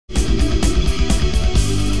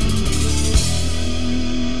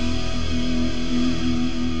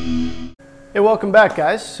Hey, welcome back,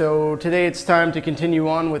 guys. So today it's time to continue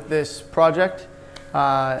on with this project.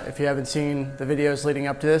 If you haven't seen the videos leading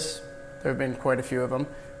up to this, there have been quite a few of them.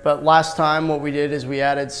 But last time what we did is we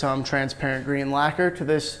added some transparent green lacquer to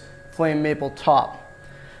this flame maple top.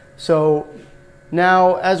 So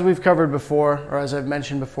now, as we've covered before, or as I've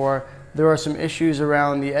mentioned before, there are some issues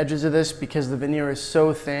around the edges of this because the veneer is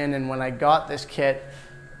so thin, and when I got this kit,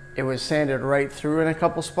 it was sanded right through in a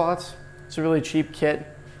couple spots. It's a really cheap kit.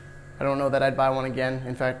 I don't know that I'd buy one again.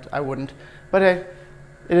 In fact, I wouldn't. But hey,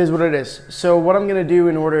 it is what it is. So what I'm going to do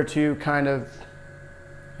in order to kind of,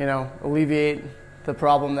 alleviate the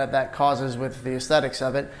problem that causes with the aesthetics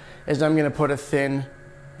of it is I'm going to put a thin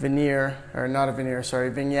veneer, or not a veneer, sorry,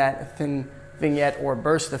 vignette, a thin vignette or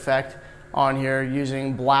burst effect on here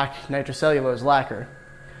using black nitrocellulose lacquer.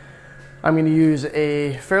 I'm going to use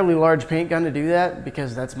a fairly large paint gun to do that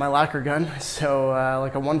because that's my lacquer gun. So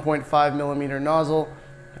like a 1.5 millimeter nozzle.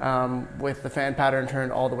 With the fan pattern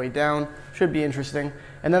turned all the way down. Should be interesting.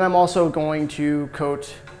 And then I'm also going to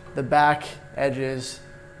coat the back edges,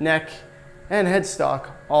 neck, and headstock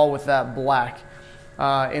all with that black.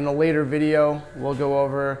 In a later video, we'll go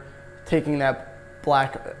over taking that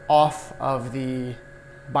black off of the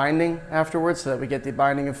binding afterwards so that we get the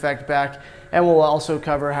binding effect back. And we'll also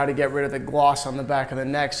cover how to get rid of the gloss on the back of the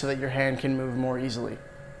neck so that your hand can move more easily.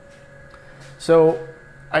 So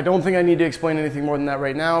I don't think I need to explain anything more than that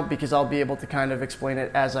right now because I'll be able to kind of explain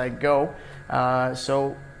it as I go.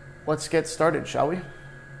 So let's get started, shall we?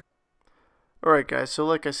 Alright guys, so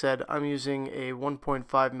like I said, I'm using a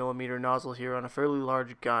 1.5 millimeter nozzle here on a fairly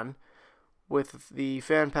large gun with the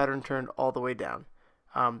fan pattern turned all the way down.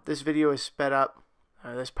 This video is sped up,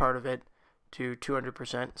 this part of it, to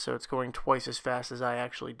 200%, so it's going twice as fast as I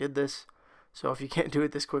actually did this. So if you can't do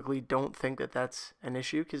it this quickly, don't think that that's an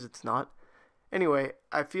issue, because it's not. Anyway,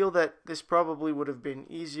 I feel that this probably would have been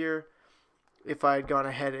easier if I had gone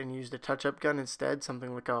ahead and used a touch-up gun instead,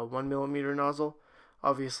 something like a 1 millimeter nozzle.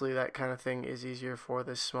 Obviously, that kind of thing is easier for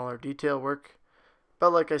this smaller detail work.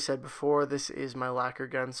 But like I said before, this is my lacquer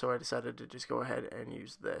gun, so I decided to just go ahead and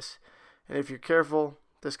use this. And if you're careful,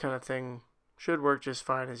 this kind of thing should work just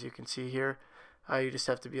fine, as you can see here. You just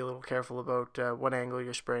have to be a little careful about what angle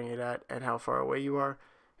you're spraying it at and how far away you are,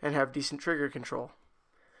 and have decent trigger control.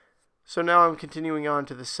 So now I'm continuing on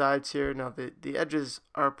to the sides here. Now the edges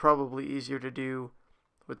are probably easier to do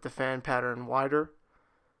with the fan pattern wider,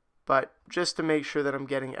 but just to make sure that I'm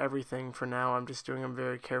getting everything for now, I'm just doing them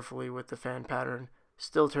very carefully with the fan pattern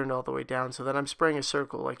still turned all the way down so that I'm spraying a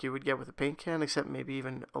circle like you would get with a paint can, except maybe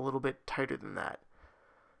even a little bit tighter than that.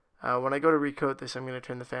 When I go to recoat this, I'm going to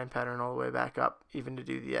turn the fan pattern all the way back up, even to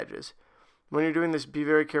do the edges. When you're doing this, be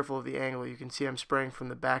very careful of the angle. You can see I'm spraying from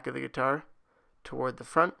the back of the guitar toward the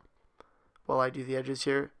front while I do the edges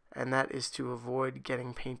here, and that is to avoid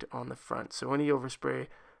getting paint on the front. So any overspray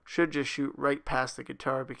should just shoot right past the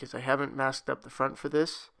guitar because I haven't masked up the front for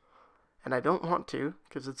this, and I don't want to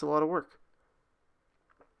because it's a lot of work.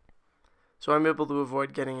 So I'm able to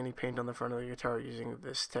avoid getting any paint on the front of the guitar using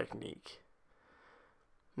this technique.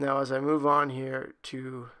 Now as I move on here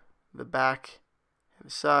to the back and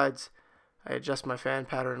the sides, I adjust my fan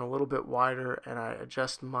pattern a little bit wider and I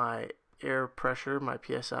adjust my air pressure, my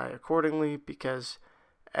PSI, accordingly, because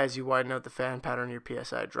as you widen out the fan pattern, your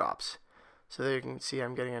PSI drops. So there you can see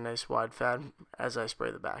I'm getting a nice wide fan as I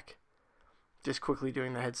spray the back. Just quickly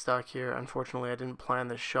doing the headstock here. Unfortunately, I didn't plan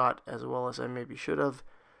this shot as well as I maybe should have,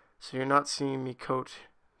 so you're not seeing me coat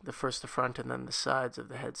the front and then the sides of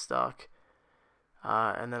the headstock.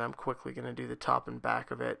 And then I'm quickly going to do the top and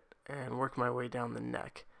back of it and work my way down the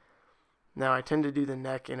neck. Now I tend to do the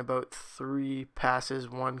neck in about 3 passes,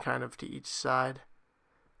 one kind of to each side,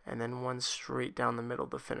 and then one straight down the middle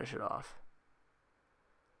to finish it off.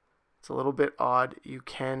 It's a little bit odd. You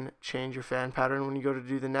can change your fan pattern when you go to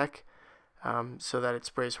do the neck so that it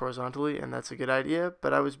sprays horizontally, and that's a good idea,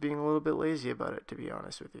 but I was being a little bit lazy about it, to be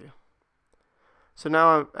honest with you. So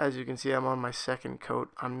now, as you can see, I'm on my second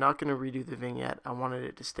coat. I'm not going to redo the vignette. I wanted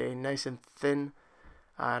it to stay nice and thin,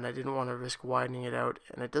 and I didn't want to risk widening it out,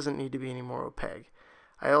 and it doesn't need to be any more opaque.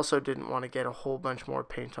 I also didn't want to get a whole bunch more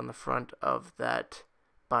paint on the front of that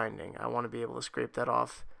binding. I want to be able to scrape that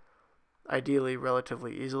off, ideally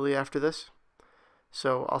relatively easily after this.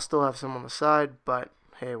 So I'll still have some on the side, but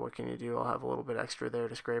hey, what can you do? I'll have a little bit extra there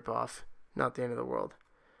to scrape off. Not the end of the world.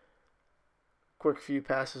 Quick few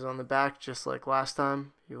passes on the back, just like last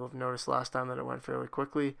time. You'll have noticed last time that it went fairly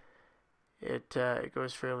quickly. It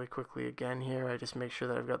goes fairly quickly again here. I just make sure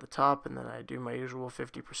that I've got the top, and then I do my usual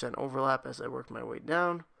 50% overlap as I work my way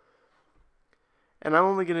down. And I'm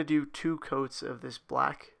only going to do 2 coats of this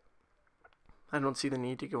black. I don't see the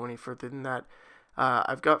need to go any further than that.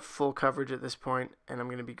 I've got full coverage at this point, and I'm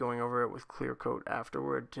going to be going over it with clear coat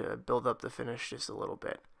afterward to build up the finish just a little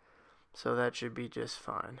bit. So that should be just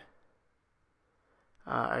fine.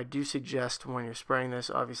 I do suggest when you're spraying this,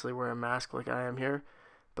 obviously wear a mask like I am here,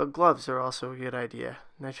 but gloves are also a good idea.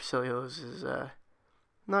 Nitrocellulose is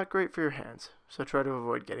not great for your hands, so try to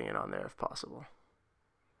avoid getting it on there if possible.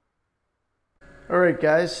 Alright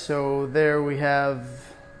guys, so there we have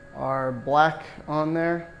our black on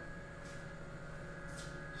there.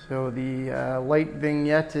 So the light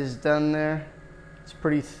vignette is done there. It's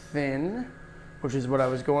pretty thin, which is what I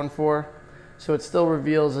was going for. So it still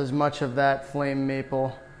reveals as much of that flame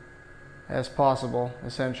maple as possible,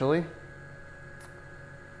 essentially.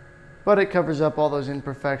 But it covers up all those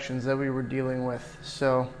imperfections that we were dealing with.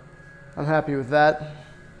 So I'm happy with that.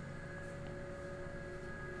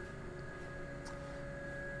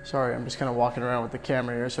 Sorry, I'm just kind of walking around with the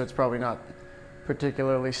camera here, so it's probably not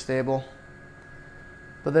particularly stable.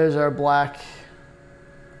 But there's our black.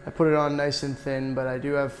 I put it on nice and thin, but I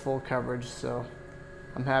do have full coverage, so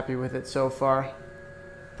I'm happy with it so far.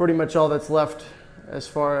 Pretty much all that's left as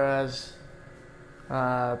far as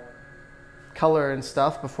color and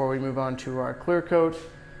stuff before we move on to our clear coat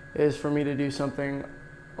is for me to do something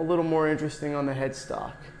a little more interesting on the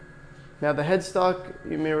headstock. Now the headstock,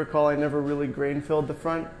 you may recall I never really grain filled the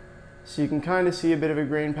front, so you can kind of see a bit of a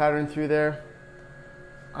grain pattern through there.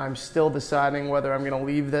 I'm still deciding whether I'm going to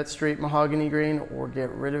leave that straight mahogany grain or get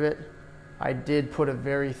rid of it. I did put a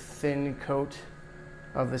very thin coat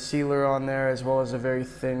of the sealer on there as well as a very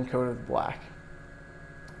thin coat of black.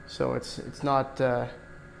 So it's not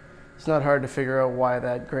hard to figure out why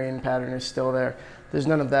that grain pattern is still there. There's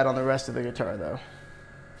none of that on the rest of the guitar though.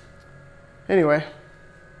 Anyway,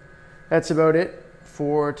 that's about it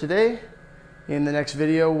for today. In the next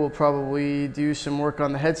video we'll probably do some work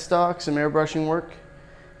on the headstock, some airbrushing work,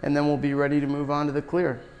 and then we'll be ready to move on to the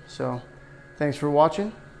clear. So thanks for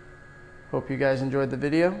watching. Hope you guys enjoyed the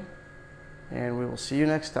video, and we will see you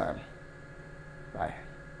next time. Bye.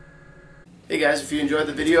 Hey guys, if you enjoyed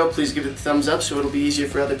the video, please give it a thumbs up so it'll be easier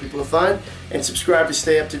for other people to find, and subscribe to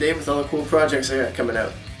stay up to date with all the cool projects I got coming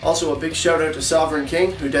out. Also, a big shout out to Sovereign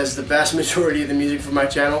King, who does the vast majority of the music for my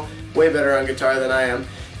channel, way better on guitar than I am,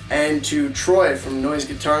 and to Troy from Noise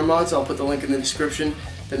Guitar Mods. I'll put the link in the description.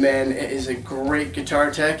 The man is a great guitar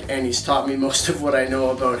tech, and he's taught me most of what I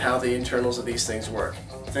know about how the internals of these things work.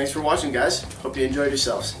 Thanks for watching, guys. Hope you enjoyed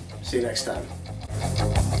yourselves. See you next time.